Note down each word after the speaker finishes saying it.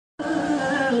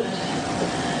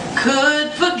could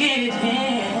forget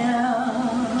him,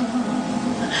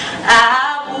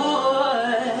 I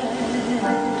would,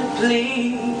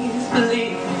 please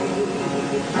believe me.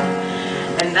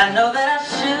 And I know that I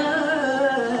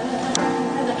should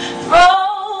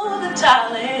throw the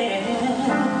towel in,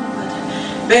 but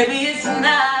baby, it's not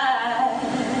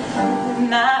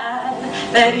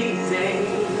that easy.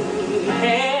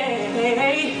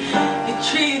 Hey, you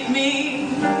treat me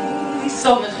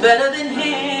so much better than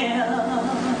him.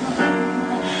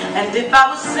 And if I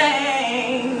was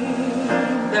sane,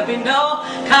 there'd be no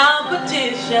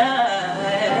competition.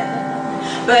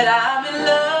 But I'm in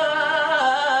love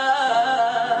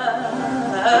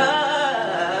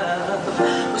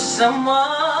with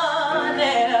someone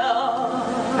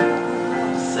else,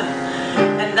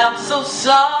 and I'm so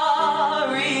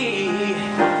sorry.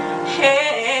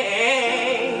 Hey,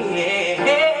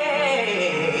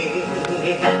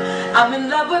 I'm in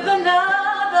love with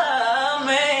another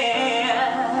man,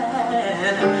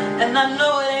 and I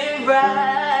know it ain't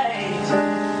right.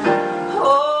 Oh,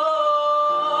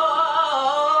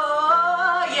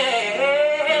 yeah.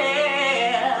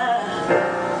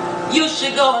 You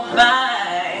should go and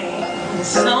find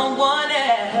someone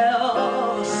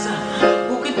else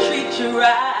who can treat you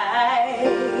right,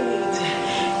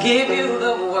 give you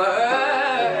the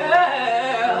world,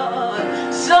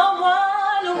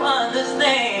 someone who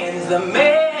understands the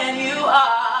man you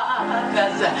are.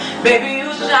 'Cause baby,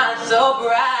 you shine so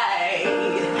bright,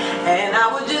 and I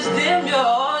would just dim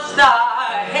your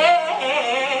star.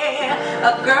 Hey,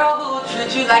 a girl who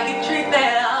treats you like you treat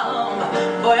them.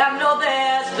 Boy, I know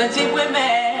there's plenty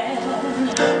women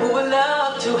who would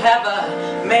love to have a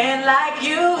man like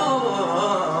you,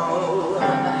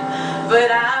 but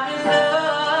I'm in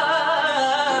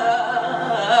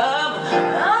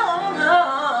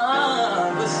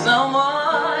love with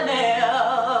someone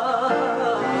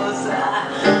else.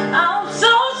 I'm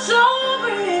so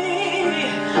sorry,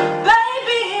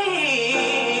 baby.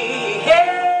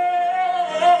 Hey,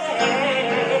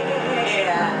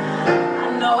 I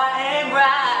know I ain't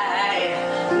right.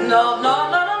 No, no,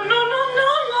 no, no, no, no, no,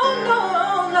 no, no,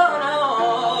 no, no.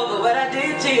 But what I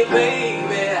did to you,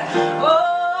 baby. Oh,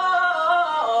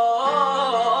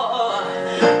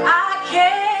 I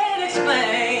can't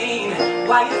explain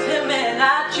why it's him and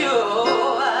not you.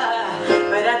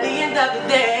 But at the end of the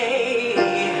day,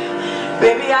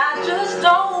 baby, I just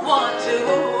don't want to.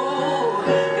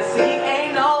 'Cause he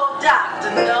ain't no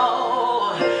doctor, no.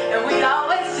 And we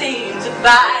always seem to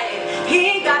fight. He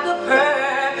got the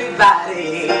perfect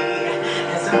body,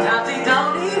 and sometimes he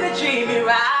don't even treat me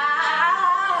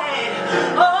right.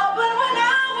 Oh, but when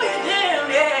I'm with him,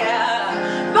 yeah.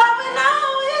 But when I'm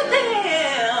with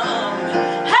him,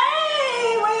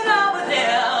 hey, when I'm with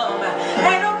him,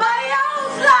 ain't nobody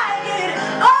else like it.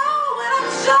 Oh, and I'm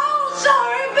so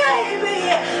sorry, baby,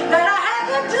 that I had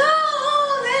to do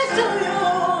this to you.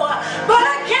 But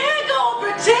I can't go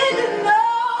pretending, no,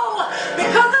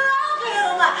 because I love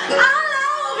him. I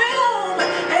love him,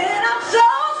 and I'm so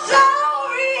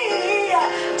sorry.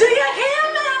 Do you hear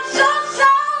me? I'm so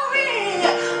sorry,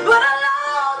 but I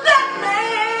love that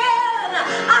man.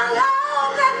 I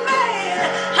love that man.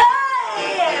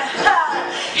 Hey,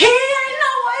 he ain't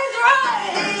always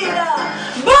right,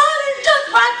 but he's just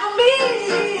right for me,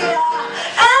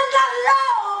 and I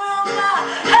love him.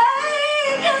 Hey,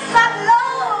 yes, I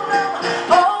love him.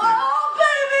 Oh,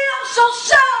 baby, I'm so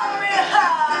sorry.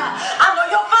 I know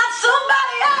you'll find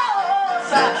somebody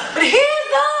else, but he's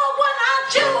the one I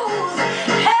choose.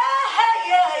 Hey, hey,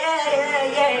 yeah,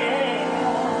 yeah, yeah,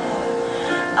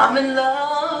 yeah. I'm in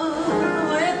love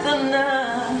with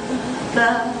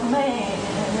another man,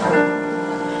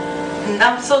 and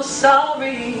I'm so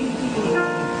sorry,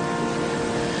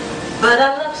 but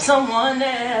I love someone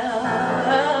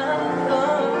else.